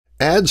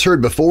Ads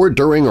heard before,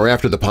 during, or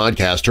after the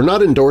podcast are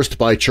not endorsed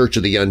by Church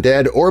of the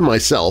Undead or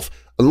myself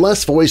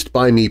unless voiced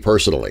by me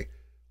personally.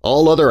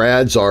 All other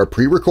ads are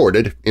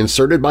pre-recorded,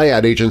 inserted by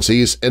ad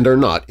agencies, and are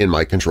not in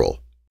my control.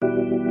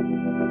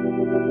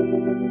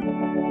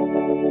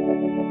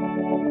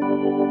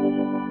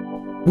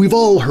 We've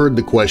all heard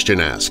the question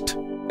asked,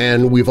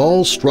 and we've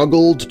all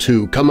struggled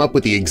to come up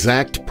with the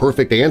exact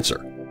perfect answer.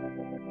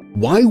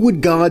 Why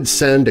would God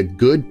send a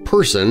good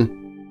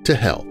person to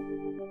hell?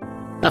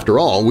 After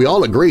all, we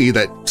all agree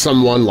that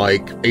someone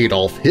like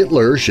Adolf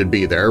Hitler should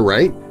be there,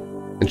 right?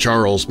 And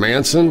Charles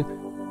Manson?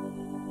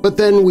 But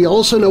then we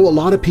also know a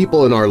lot of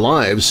people in our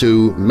lives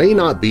who may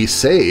not be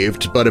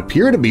saved but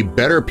appear to be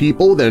better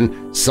people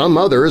than some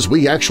others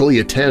we actually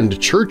attend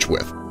church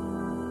with.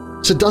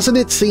 So doesn't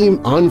it seem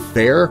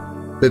unfair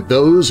that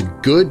those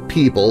good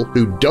people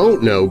who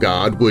don't know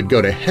God would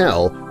go to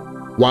hell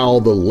while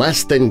the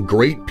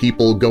less-than-great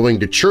people going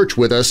to church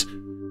with us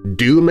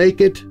do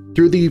make it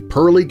through the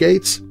pearly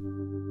gates?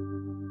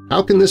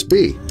 How can this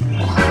be?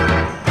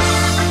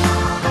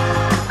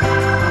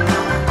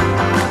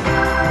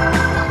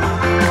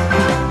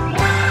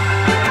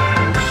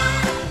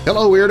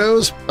 Hello,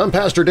 Weirdos! I'm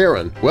Pastor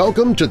Darren.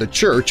 Welcome to the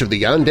Church of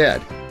the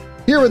Undead.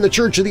 Here in the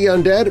Church of the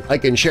Undead, I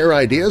can share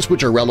ideas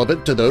which are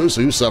relevant to those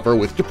who suffer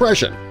with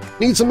depression,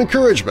 need some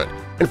encouragement,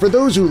 and for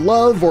those who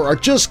love or are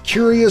just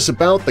curious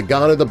about the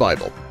God of the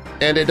Bible.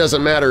 And it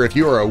doesn't matter if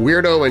you are a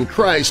weirdo in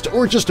Christ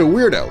or just a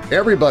weirdo,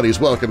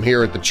 everybody's welcome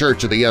here at the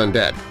Church of the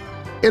Undead.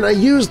 And I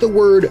use the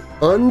word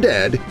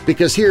undead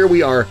because here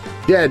we are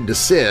dead to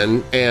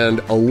sin and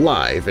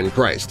alive in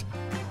Christ.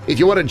 If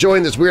you want to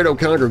join this weirdo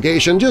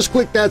congregation, just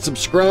click that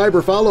subscribe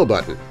or follow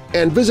button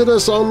and visit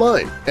us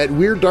online at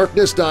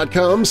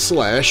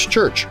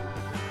weirddarkness.com/church.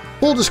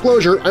 Full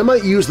disclosure, I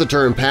might use the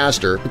term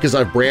pastor because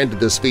I've branded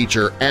this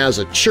feature as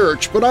a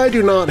church, but I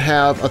do not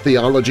have a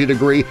theology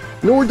degree,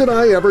 nor did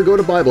I ever go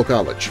to Bible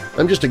college.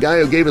 I'm just a guy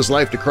who gave his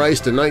life to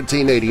Christ in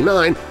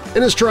 1989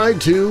 and has tried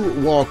to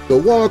walk the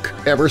walk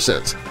ever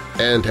since,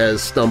 and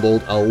has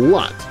stumbled a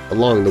lot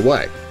along the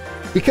way.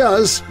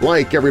 Because,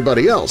 like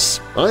everybody else,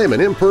 I am an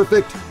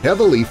imperfect,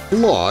 heavily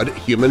flawed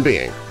human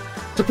being.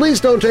 So please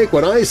don't take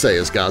what I say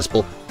as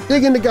gospel.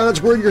 Dig into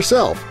God's Word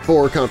yourself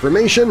for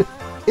confirmation,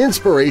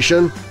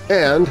 inspiration,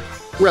 and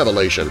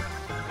revelation.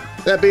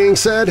 That being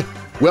said,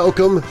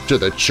 welcome to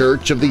the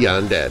Church of the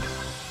Undead.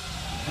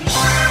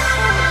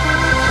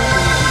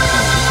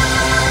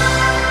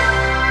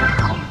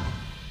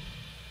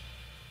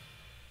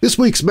 This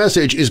week's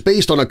message is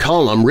based on a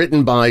column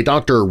written by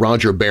Dr.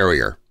 Roger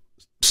Barrier.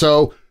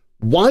 So,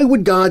 why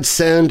would God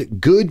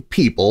send good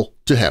people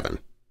to heaven?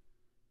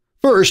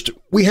 First,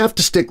 we have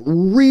to stick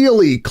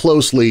really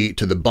closely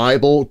to the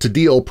Bible to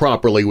deal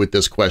properly with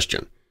this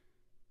question.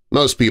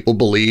 Most people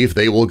believe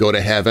they will go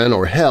to heaven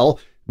or hell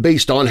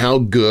based on how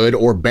good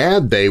or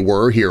bad they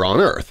were here on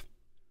earth.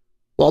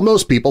 While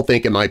most people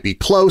think it might be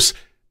close,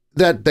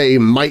 that they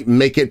might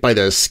make it by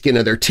the skin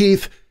of their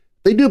teeth,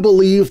 they do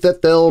believe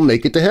that they'll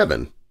make it to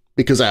heaven,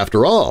 because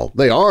after all,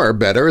 they are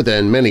better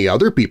than many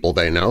other people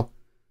they know.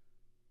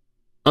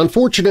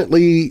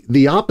 Unfortunately,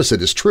 the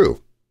opposite is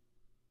true.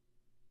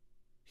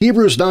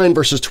 Hebrews 9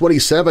 verses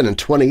 27 and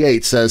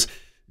 28 says,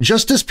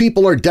 "Just as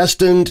people are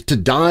destined to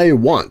die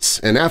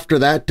once and after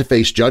that to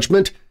face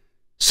judgment,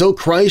 so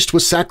Christ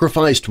was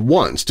sacrificed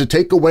once to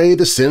take away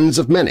the sins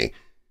of many,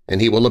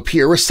 and he will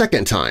appear a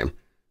second time,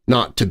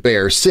 not to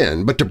bear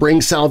sin, but to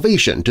bring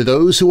salvation to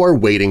those who are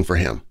waiting for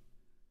him."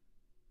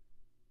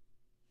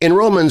 In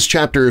Romans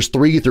chapters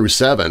 3 through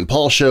 7,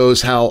 Paul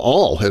shows how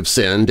all have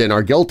sinned and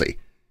are guilty.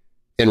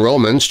 In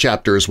Romans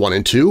chapters 1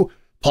 and 2,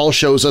 Paul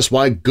shows us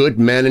why good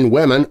men and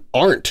women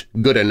aren't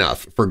good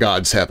enough for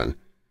God's heaven.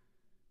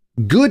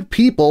 Good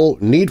people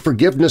need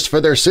forgiveness for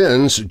their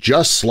sins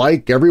just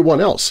like everyone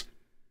else.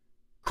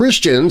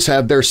 Christians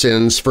have their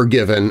sins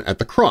forgiven at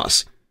the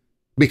cross.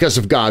 Because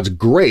of God's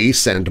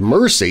grace and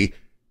mercy,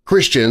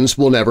 Christians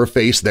will never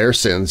face their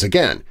sins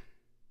again.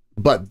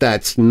 But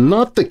that's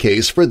not the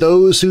case for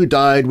those who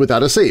died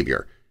without a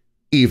Savior,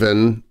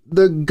 even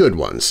the good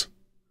ones.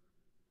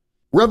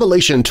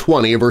 Revelation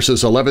 20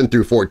 verses 11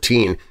 through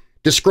 14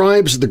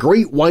 describes the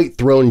great white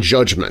throne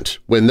judgment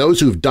when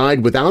those who've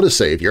died without a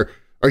Savior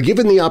are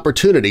given the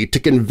opportunity to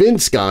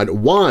convince God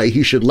why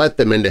he should let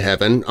them into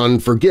heaven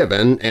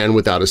unforgiven and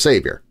without a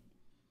Savior.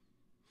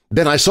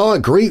 "Then I saw a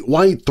great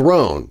white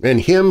throne and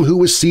him who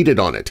was seated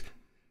on it.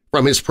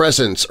 From his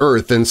presence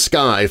earth and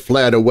sky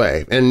fled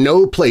away, and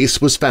no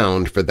place was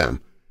found for them.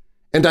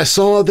 And I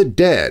saw the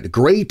dead,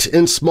 great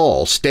and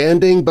small,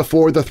 standing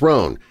before the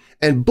throne,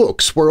 and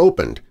books were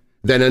opened.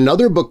 Then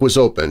another book was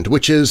opened,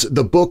 which is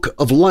the book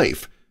of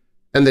life.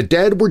 And the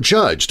dead were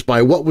judged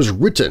by what was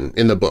written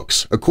in the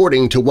books,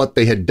 according to what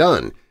they had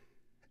done.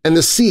 And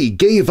the sea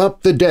gave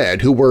up the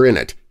dead who were in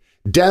it.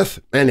 Death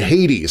and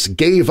Hades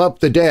gave up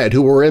the dead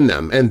who were in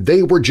them, and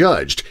they were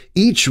judged,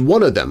 each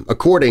one of them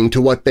according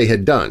to what they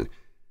had done.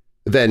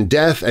 Then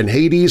death and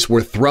Hades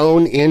were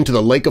thrown into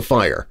the lake of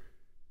fire.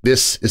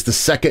 This is the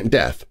second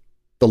death,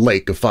 the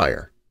lake of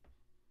fire."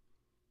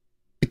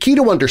 The key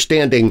to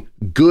understanding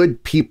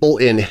good people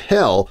in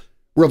hell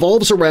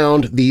revolves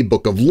around the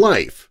Book of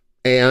Life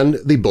and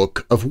the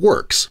Book of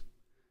Works.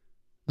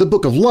 The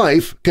Book of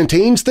Life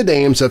contains the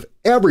names of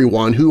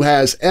everyone who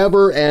has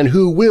ever and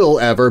who will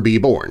ever be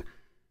born.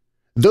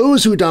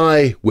 Those who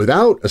die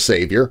without a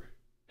Savior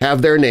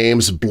have their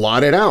names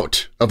blotted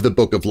out of the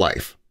Book of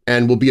Life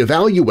and will be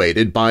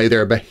evaluated by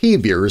their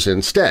behaviors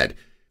instead,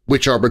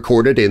 which are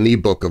recorded in the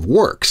Book of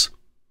Works.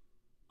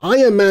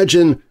 I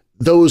imagine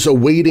those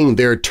awaiting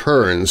their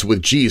turns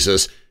with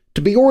Jesus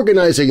to be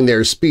organizing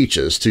their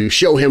speeches to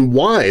show him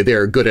why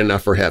they're good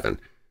enough for heaven.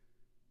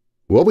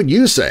 What would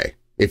you say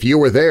if you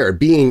were there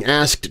being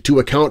asked to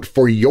account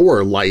for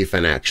your life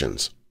and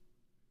actions?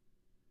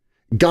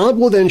 God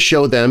will then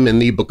show them in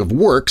the Book of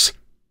Works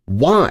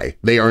why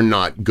they are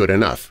not good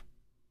enough.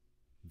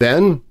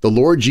 Then the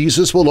Lord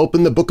Jesus will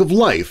open the Book of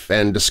Life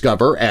and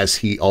discover, as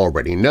he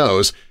already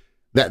knows,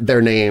 that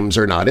their names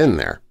are not in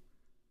there.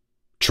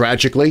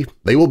 Tragically,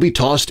 they will be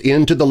tossed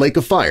into the lake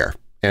of fire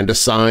and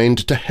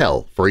assigned to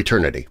hell for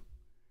eternity.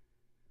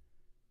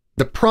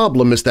 The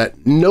problem is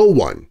that no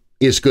one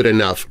is good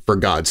enough for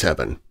God's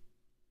heaven.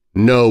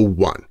 No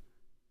one.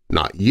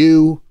 Not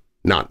you,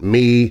 not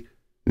me,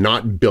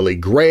 not Billy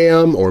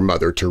Graham or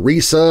Mother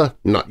Teresa,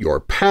 not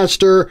your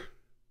pastor,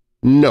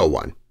 no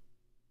one.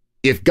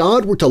 If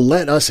God were to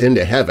let us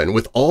into heaven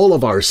with all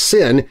of our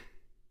sin,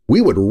 we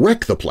would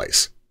wreck the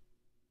place.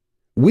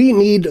 We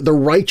need the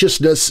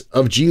righteousness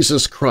of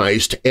Jesus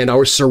Christ and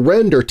our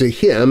surrender to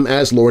Him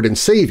as Lord and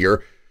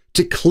Savior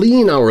to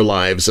clean our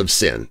lives of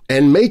sin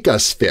and make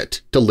us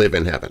fit to live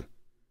in heaven.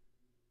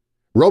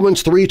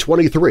 Romans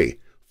 3:23,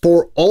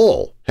 "For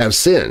all have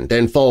sinned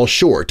and fall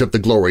short of the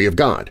glory of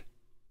God."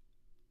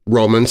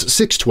 Romans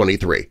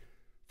 6:23,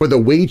 "For the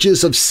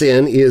wages of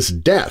sin is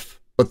death,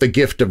 but the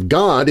gift of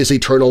God is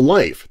eternal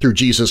life through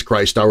Jesus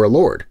Christ our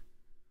Lord."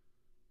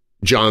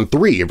 John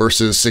 3,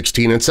 verses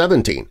 16 and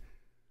 17,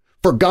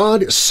 "For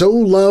God so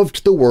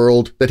loved the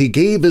world that He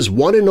gave His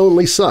one and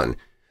only Son,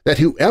 that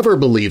whoever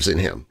believes in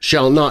Him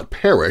shall not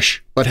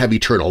perish but have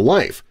eternal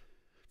life.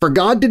 For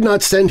God did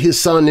not send His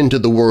Son into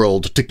the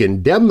world to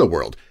condemn the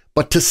world,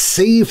 but to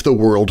save the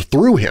world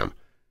through Him.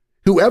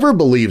 Whoever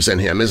believes in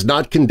Him is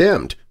not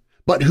condemned,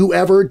 but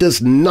whoever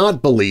does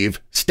not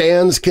believe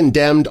stands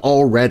condemned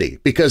already,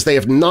 because they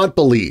have not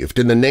believed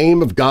in the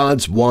name of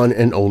God's one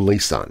and only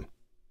Son."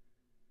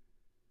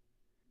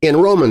 In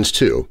Romans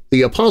 2,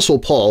 the Apostle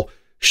Paul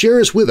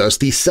shares with us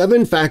the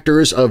 7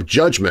 factors of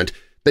judgment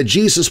that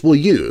Jesus will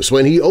use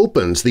when He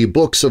opens the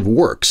books of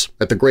works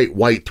at the great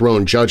white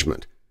throne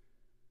judgment.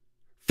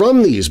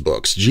 From these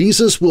books,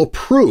 Jesus will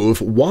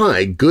prove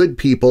why good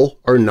people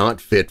are not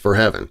fit for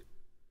heaven.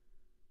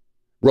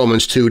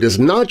 Romans 2 does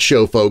not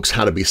show folks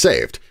how to be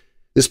saved.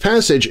 This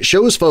passage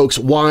shows folks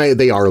why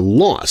they are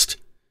lost.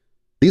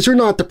 These are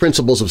not the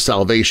principles of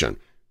salvation.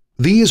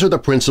 These are the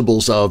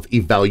principles of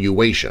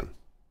evaluation.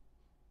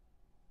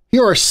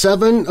 Here are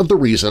 7 of the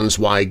reasons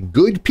why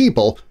good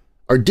people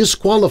are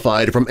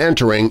disqualified from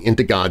entering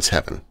into God's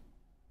heaven.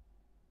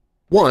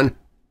 1.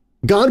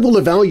 God will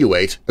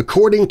evaluate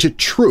according to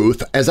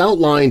truth as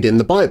outlined in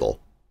the Bible,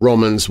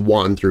 Romans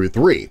 1 through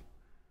 3.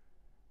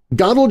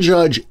 God will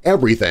judge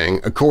everything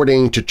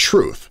according to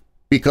truth,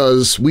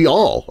 because we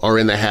all are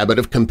in the habit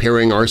of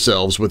comparing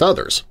ourselves with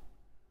others.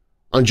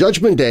 On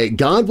Judgment Day,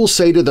 God will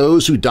say to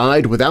those who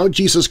died without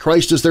Jesus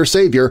Christ as their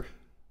Savior,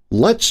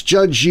 "Let's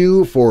judge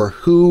you for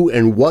who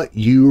and what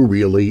you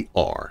really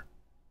are."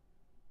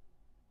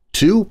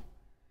 2.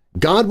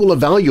 God will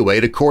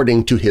evaluate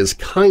according to His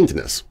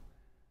kindness.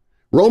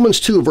 Romans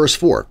 2 verse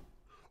 4,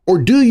 "Or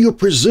do you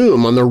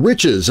presume on the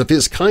riches of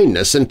His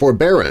kindness and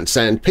forbearance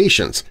and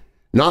patience,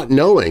 not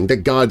knowing that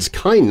God's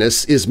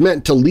kindness is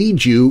meant to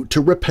lead you to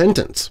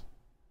repentance?"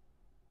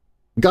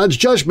 God's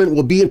judgment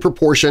will be in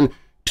proportion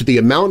to the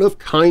amount of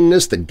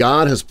kindness that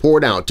God has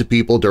poured out to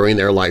people during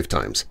their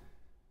lifetimes.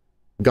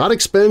 God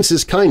expends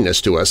His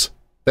kindness to us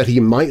that He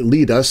might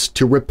lead us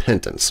to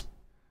repentance.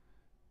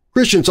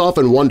 Christians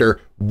often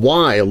wonder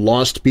why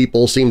lost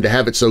people seem to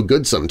have it so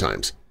good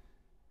sometimes.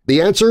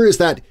 The answer is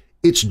that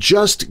it's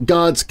just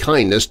God's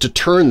kindness to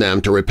turn them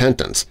to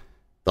repentance.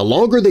 The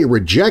longer they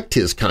reject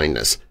His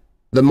kindness,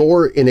 the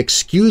more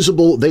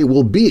inexcusable they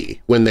will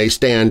be when they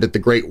stand at the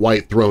great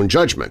white throne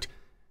judgment.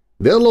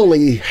 They'll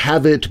only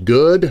have it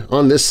good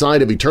on this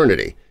side of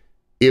eternity,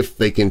 if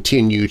they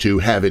continue to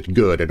have it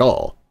good at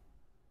all.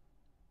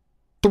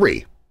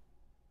 3.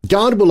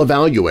 God will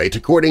evaluate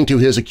according to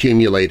His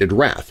accumulated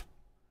wrath.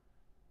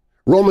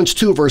 Romans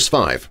 2 verse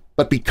 5,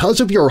 "But because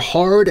of your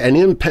hard and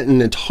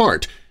impenitent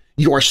heart,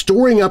 you are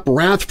storing up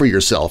wrath for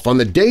yourself on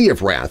the day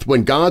of wrath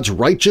when God's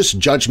righteous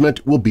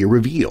judgment will be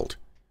revealed."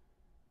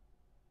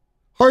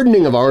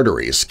 Hardening of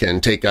arteries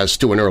can take us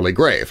to an early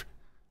grave,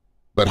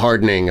 but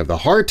hardening of the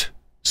heart,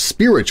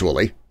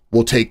 spiritually,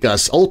 will take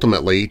us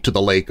ultimately to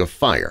the lake of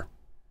fire.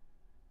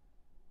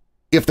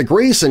 If the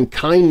grace and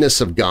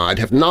kindness of God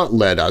have not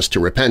led us to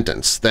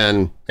repentance,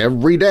 then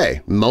every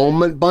day,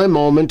 moment by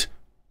moment,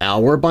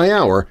 hour by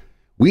hour,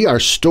 we are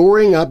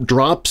storing up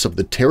drops of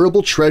the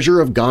terrible treasure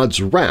of God's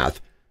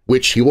wrath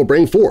which he will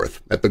bring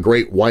forth at the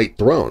great white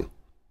throne.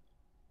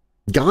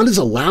 God is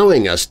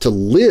allowing us to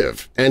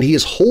live, and he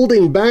is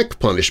holding back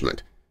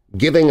punishment,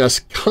 giving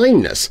us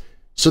kindness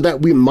so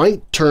that we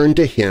might turn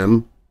to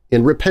him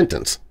in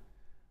repentance.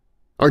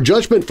 Our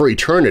judgment for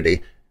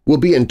eternity will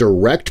be in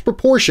direct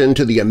proportion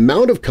to the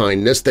amount of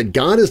kindness that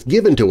God has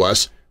given to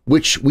us,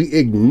 which we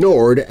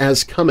ignored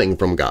as coming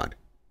from God.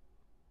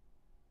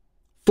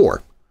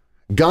 4.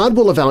 God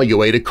will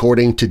evaluate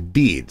according to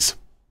deeds.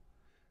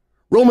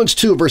 Romans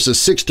 2 verses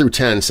 6 through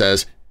 10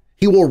 says,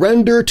 "He will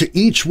render to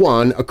each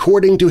one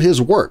according to his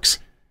works.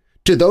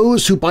 To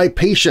those who by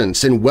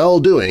patience and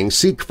well-doing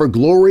seek for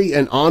glory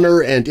and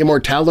honor and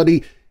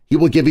immortality, he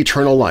will give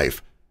eternal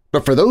life.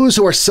 But for those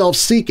who are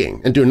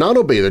self-seeking and do not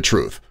obey the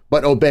truth,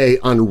 but obey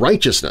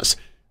unrighteousness,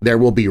 there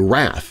will be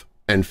wrath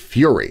and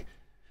fury.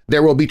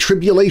 There will be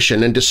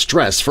tribulation and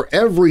distress for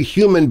every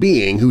human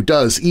being who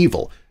does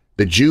evil,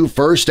 the Jew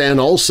first and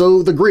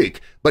also the Greek,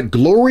 but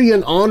glory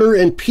and honor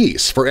and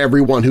peace for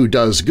everyone who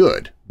does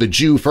good, the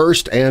Jew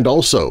first and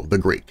also the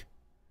Greek."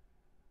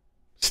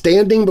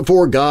 Standing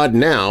before God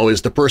now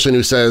is the person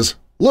who says,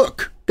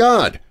 "Look,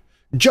 God,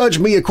 judge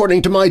me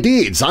according to my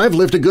deeds. I've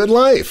lived a good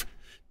life.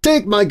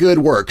 Take my good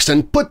works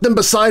and put them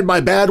beside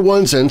my bad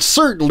ones, and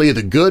certainly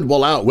the good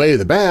will outweigh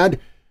the bad."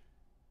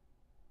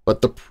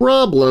 But the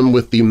problem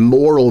with the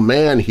moral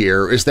man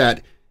here is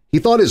that he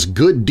thought his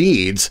good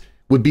deeds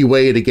would be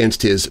weighed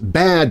against his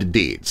bad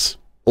deeds,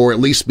 or at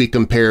least be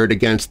compared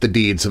against the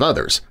deeds of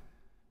others.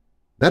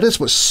 That is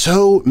what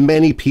so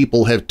many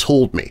people have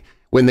told me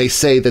when they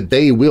say that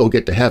they will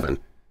get to heaven.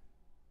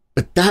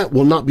 But that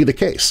will not be the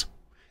case.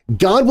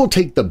 God will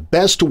take the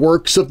best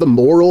works of the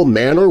moral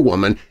man or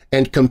woman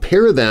and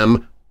compare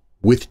them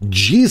with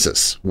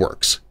Jesus'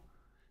 works.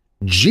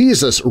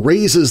 Jesus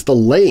raises the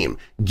lame,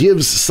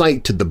 gives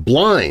sight to the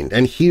blind,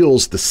 and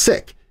heals the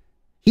sick.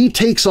 He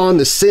takes on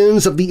the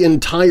sins of the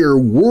entire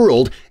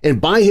world, and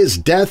by his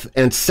death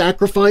and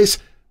sacrifice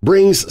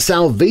brings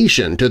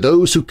salvation to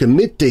those who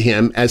commit to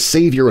him as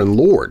Savior and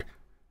Lord.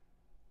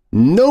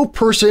 No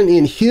person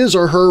in his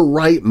or her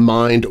right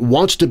mind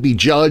wants to be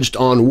judged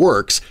on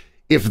works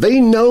if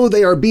they know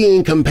they are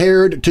being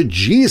compared to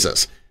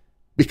Jesus,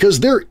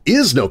 because there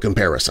is no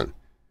comparison.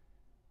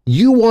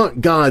 You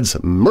want God's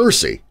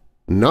mercy,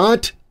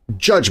 not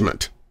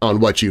judgment on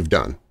what you've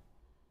done.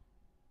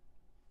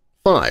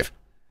 5.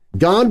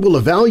 God will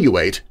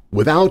evaluate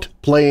without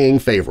playing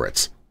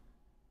favorites.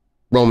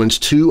 Romans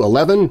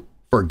 2:11,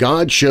 "For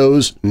God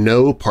shows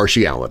no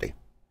partiality."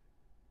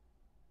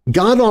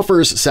 God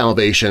offers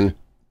salvation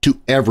to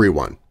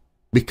everyone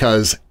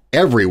because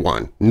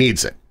everyone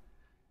needs it.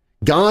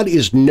 God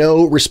is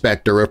no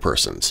respecter of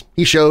persons.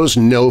 He shows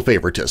no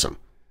favoritism.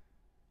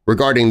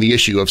 Regarding the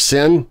issue of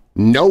sin,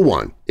 no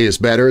one is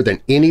better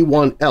than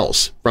anyone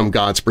else from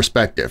God's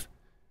perspective.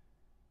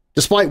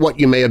 Despite what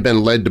you may have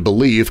been led to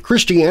believe,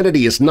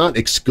 Christianity is not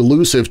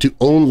exclusive to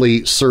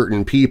only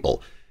certain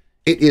people.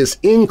 It is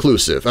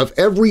inclusive of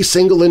every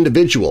single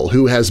individual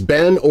who has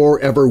been or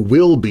ever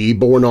will be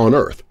born on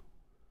earth.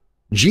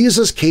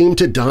 Jesus came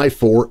to die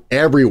for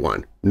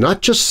everyone,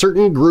 not just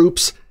certain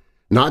groups,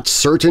 not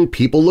certain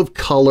people of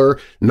color,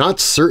 not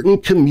certain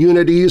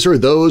communities or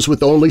those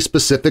with only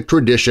specific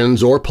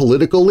traditions or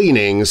political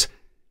leanings.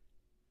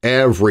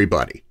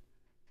 Everybody.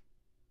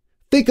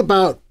 Think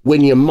about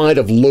when you might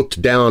have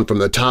looked down from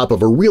the top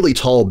of a really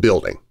tall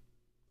building.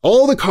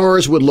 All the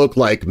cars would look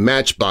like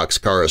Matchbox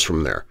cars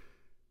from there.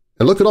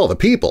 And look at all the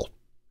people.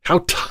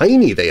 How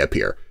tiny they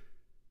appear.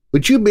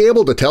 Would you be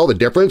able to tell the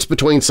difference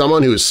between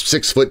someone who's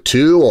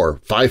 6'2" or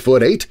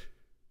 5'8"?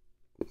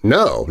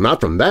 No,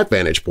 not from that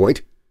vantage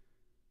point.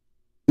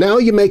 Now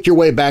you make your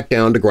way back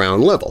down to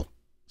ground level.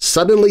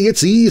 Suddenly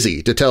it's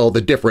easy to tell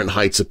the different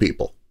heights of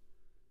people.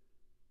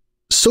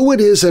 So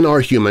it is in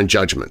our human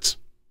judgments.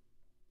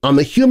 On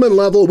the human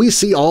level, we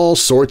see all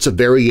sorts of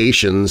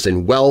variations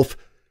in wealth,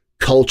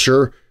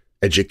 culture,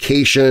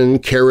 education,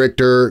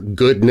 character,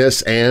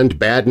 goodness, and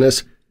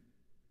badness.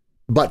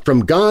 But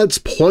from God's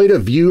point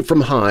of view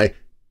from high,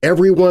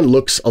 everyone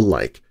looks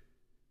alike.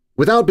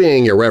 Without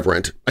being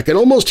irreverent, I can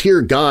almost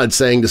hear God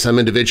saying to some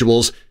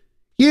individuals,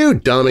 "You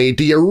dummy,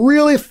 do you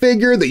really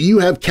figure that you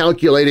have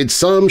calculated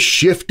some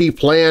shifty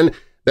plan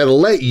that'll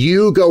let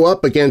you go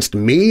up against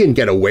me and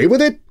get away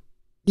with it?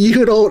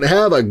 You don't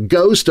have a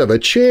ghost of a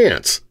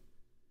chance."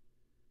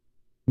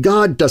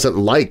 God doesn't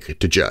like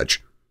to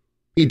judge.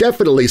 He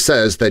definitely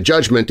says that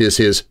judgment is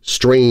his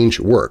strange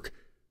work,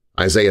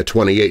 Isaiah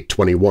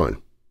 28:21.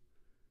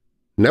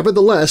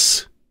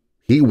 Nevertheless,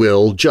 he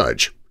will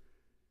judge.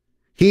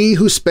 He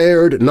who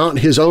spared not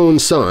his own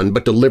son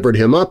but delivered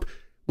him up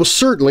will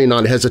certainly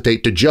not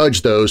hesitate to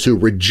judge those who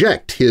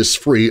reject his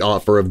free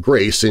offer of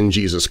grace in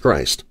Jesus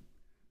Christ.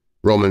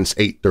 Romans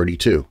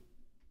 8:32.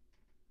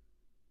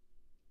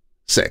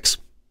 6.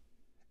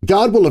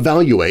 God will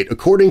evaluate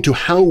according to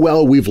how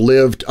well we've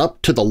lived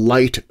up to the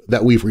light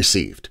that we've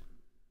received.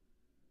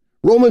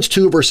 Romans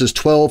 2 verses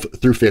 12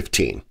 through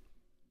 15.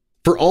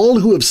 "For all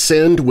who have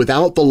sinned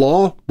without the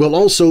law will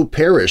also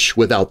perish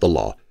without the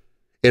law,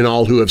 and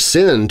all who have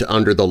sinned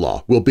under the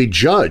law will be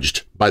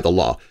judged by the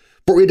law.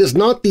 For it is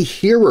not the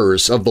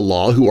hearers of the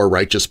law who are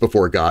righteous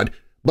before God,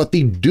 but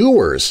the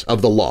doers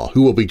of the law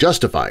who will be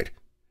justified.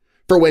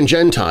 For when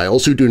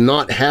Gentiles who do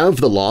not have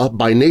the law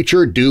by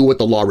nature do what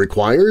the law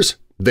requires,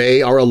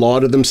 they are a law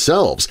to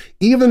themselves,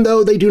 even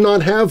though they do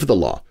not have the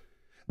law.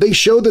 They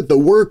show that the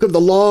work of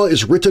the law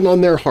is written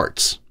on their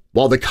hearts,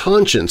 while the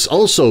conscience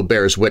also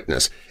bears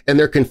witness, and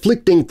their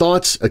conflicting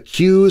thoughts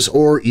accuse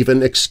or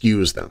even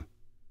excuse them.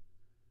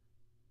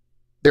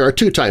 There are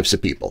two types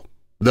of people,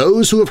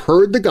 those who have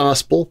heard the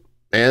gospel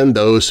and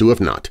those who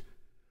have not.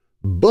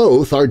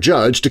 Both are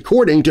judged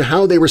according to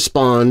how they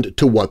respond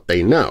to what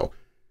they know.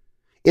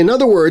 In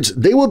other words,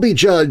 they will be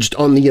judged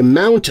on the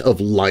amount of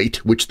light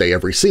which they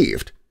have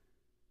received.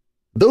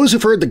 Those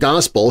who've heard the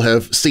gospel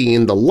have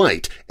seen the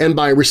light, and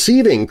by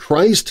receiving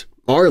Christ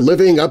are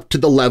living up to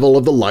the level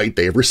of the light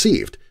they have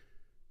received.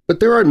 But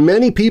there are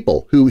many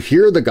people who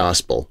hear the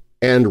gospel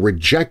and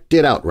reject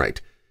it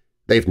outright.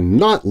 They've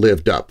not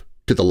lived up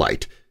to the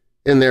light,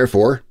 and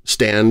therefore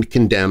stand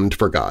condemned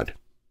for God.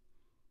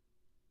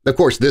 Of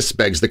course, this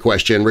begs the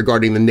question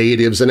regarding the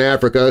natives in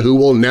Africa who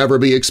will never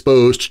be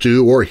exposed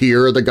to or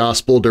hear the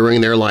gospel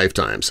during their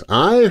lifetimes.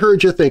 I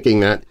heard you thinking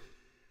that.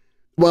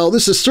 Well,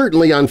 this is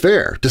certainly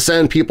unfair to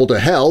send people to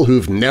hell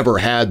who've never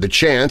had the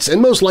chance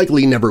and most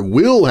likely never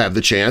will have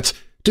the chance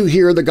to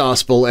hear the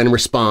gospel and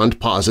respond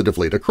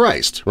positively to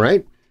Christ,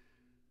 right?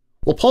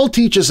 Well, Paul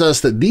teaches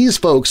us that these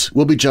folks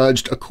will be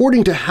judged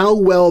according to how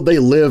well they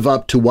live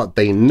up to what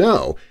they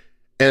know,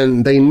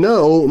 and they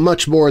know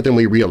much more than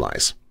we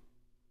realize.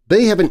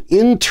 They have an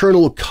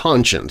internal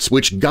conscience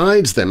which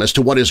guides them as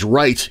to what is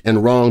right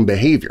and wrong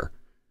behavior.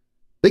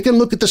 They can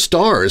look at the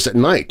stars at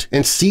night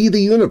and see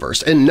the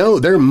universe and know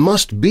there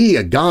must be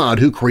a God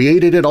who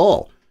created it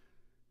all.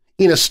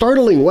 In a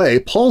startling way,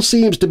 Paul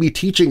seems to be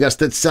teaching us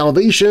that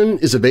salvation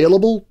is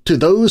available to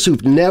those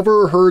who've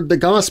never heard the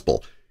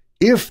gospel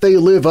if they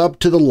live up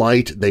to the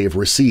light they've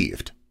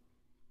received.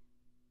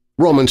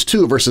 Romans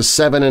 2 verses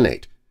 7 and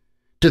 8.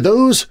 To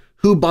those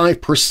who by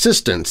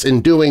persistence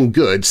in doing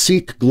good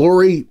seek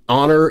glory,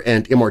 honor,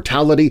 and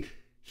immortality,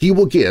 he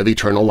will give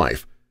eternal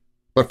life.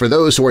 But for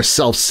those who are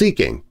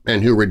self-seeking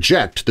and who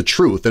reject the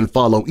truth and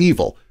follow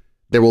evil,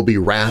 there will be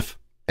wrath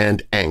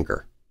and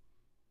anger.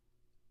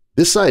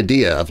 This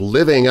idea of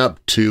living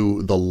up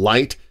to the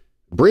light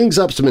brings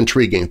up some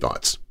intriguing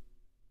thoughts.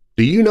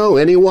 Do you know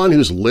anyone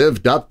who's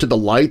lived up to the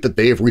light that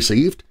they have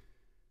received?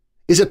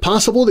 Is it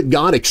possible that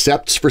God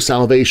accepts for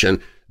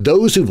salvation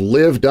those who've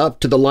lived up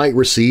to the light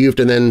received,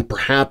 and then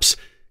perhaps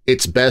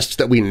it's best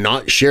that we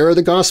not share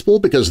the gospel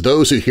because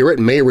those who hear it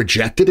may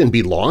reject it and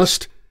be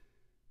lost?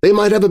 They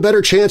might have a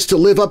better chance to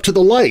live up to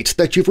the light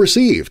that you've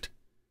received.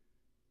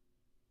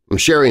 I'm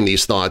sharing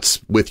these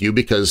thoughts with you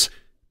because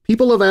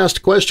people have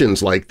asked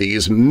questions like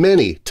these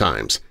many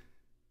times.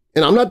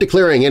 And I'm not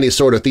declaring any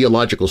sort of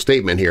theological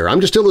statement here.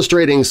 I'm just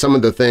illustrating some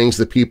of the things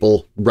that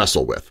people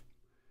wrestle with.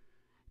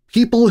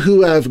 People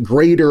who have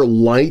greater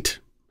light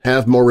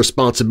have more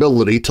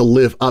responsibility to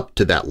live up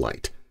to that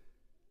light.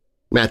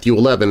 Matthew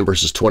 11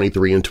 verses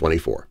 23 and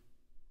 24.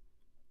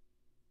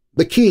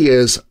 The key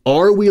is,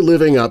 are we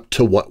living up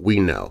to what we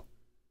know?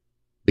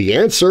 The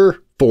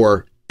answer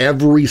for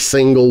every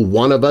single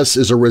one of us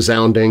is a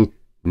resounding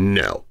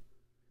no.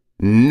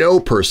 No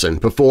person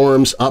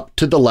performs up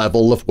to the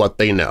level of what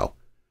they know.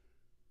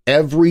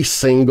 Every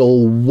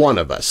single one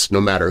of us, no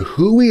matter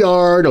who we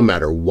are, no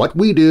matter what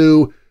we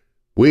do,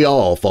 we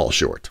all fall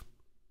short.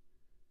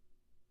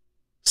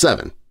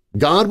 7.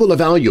 God will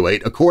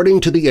evaluate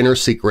according to the inner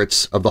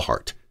secrets of the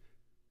heart.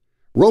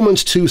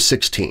 Romans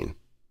 2:16.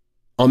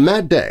 On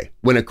that day,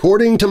 when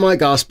according to my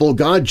gospel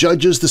God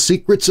judges the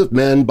secrets of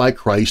men by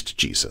Christ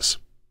Jesus.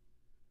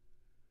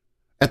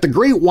 At the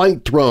great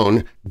white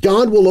throne,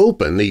 God will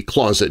open the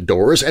closet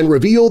doors and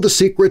reveal the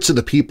secrets of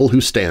the people who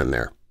stand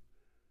there.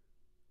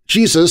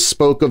 Jesus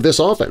spoke of this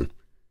often.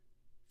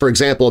 For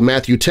example,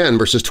 Matthew 10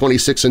 verses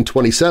 26 and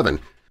 27,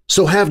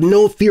 "So have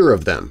no fear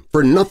of them,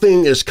 for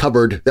nothing is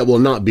covered that will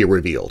not be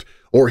revealed,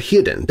 or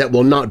hidden that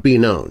will not be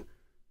known.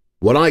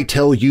 What I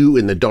tell you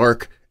in the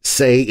dark,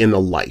 say in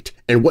the light,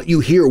 and what you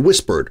hear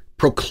whispered,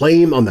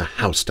 proclaim on the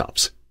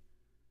housetops."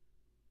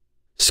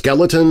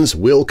 Skeletons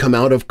will come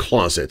out of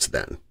closets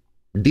then.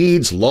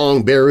 Deeds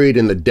long buried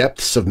in the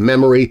depths of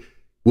memory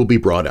will be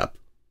brought up.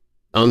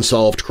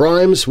 Unsolved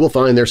crimes will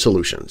find their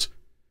solutions.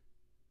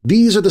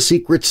 These are the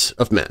secrets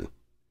of men.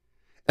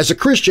 As a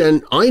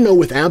Christian, I know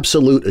with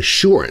absolute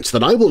assurance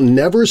that I will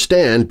never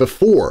stand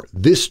before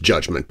this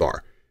judgment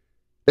bar.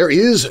 There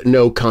is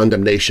no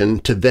condemnation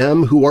to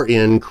them who are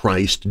in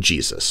Christ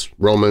Jesus.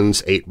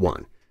 Romans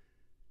 8:1.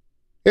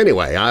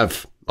 Anyway,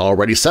 I've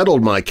already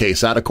settled my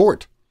case out of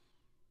court.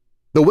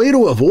 The way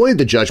to avoid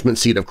the judgment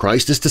seat of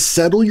Christ is to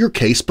settle your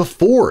case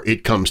before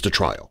it comes to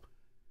trial.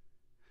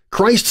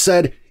 Christ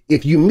said,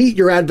 if you meet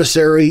your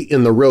adversary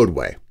in the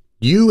roadway,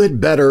 you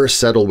had better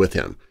settle with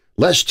him,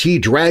 lest he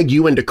drag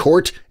you into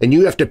court and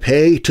you have to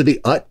pay to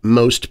the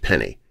utmost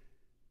penny.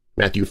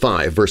 Matthew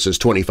 5 verses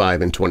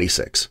 25 and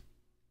 26.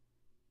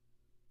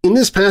 In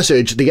this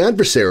passage, the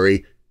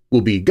adversary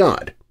will be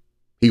God.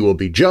 He will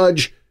be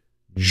judge,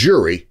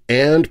 jury,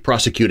 and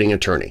prosecuting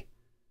attorney.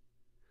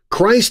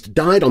 Christ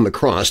died on the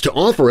cross to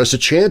offer us a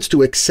chance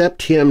to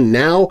accept Him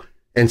now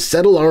and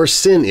settle our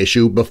sin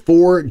issue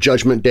before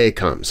Judgment Day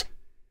comes.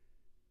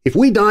 If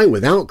we die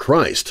without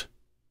Christ,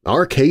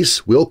 our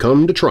case will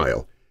come to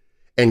trial,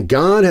 and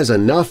God has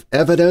enough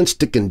evidence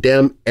to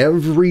condemn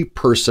every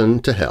person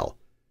to hell.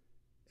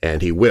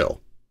 And He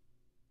will.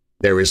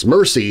 There is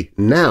mercy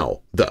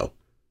now, though,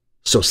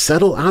 so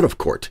settle out of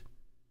court.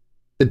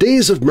 The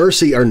days of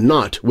mercy are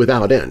not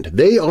without end.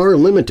 They are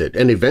limited,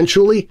 and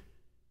eventually,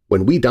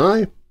 when we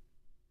die,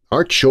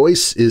 our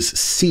choice is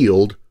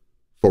sealed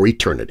for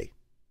eternity.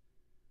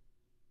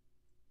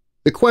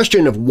 The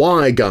question of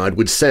why God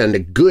would send a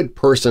good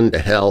person to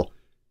hell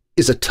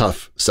is a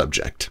tough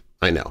subject,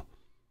 I know.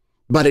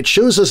 But it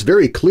shows us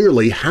very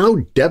clearly how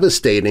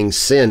devastating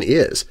sin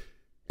is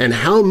and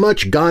how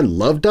much God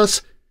loved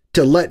us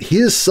to let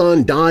His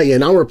Son die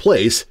in our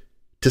place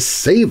to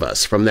save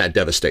us from that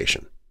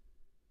devastation.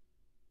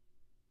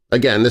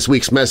 Again, this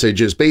week's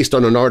message is based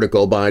on an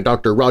article by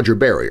Dr. Roger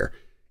Barrier,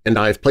 and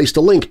I've placed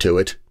a link to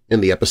it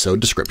in the episode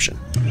description.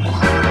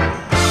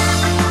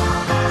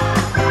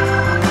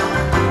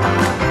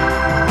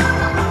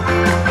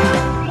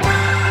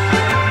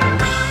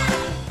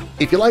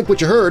 If you like what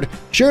you heard,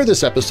 share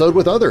this episode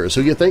with others who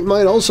you think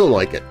might also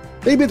like it.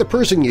 Maybe the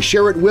person you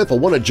share it with will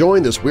want to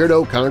join this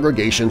weirdo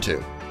congregation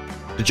too.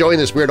 To join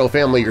this weirdo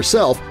family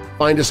yourself,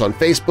 find us on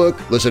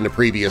Facebook, listen to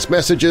previous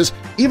messages,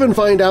 even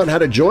find out how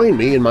to join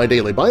me in my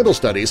daily Bible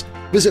studies,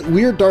 visit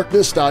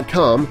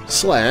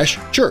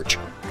WeirdDarkness.com/church.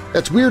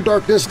 That's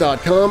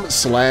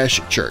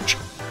WeirdDarkness.com/church.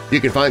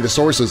 You can find the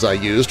sources I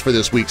used for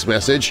this week's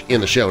message in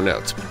the show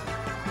notes.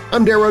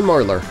 I'm Darren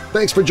Marlar.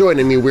 Thanks for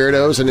joining me,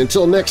 Weirdos, and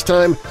until next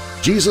time,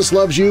 Jesus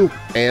loves you,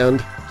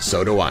 and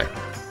so do I.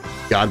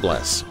 God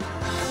bless.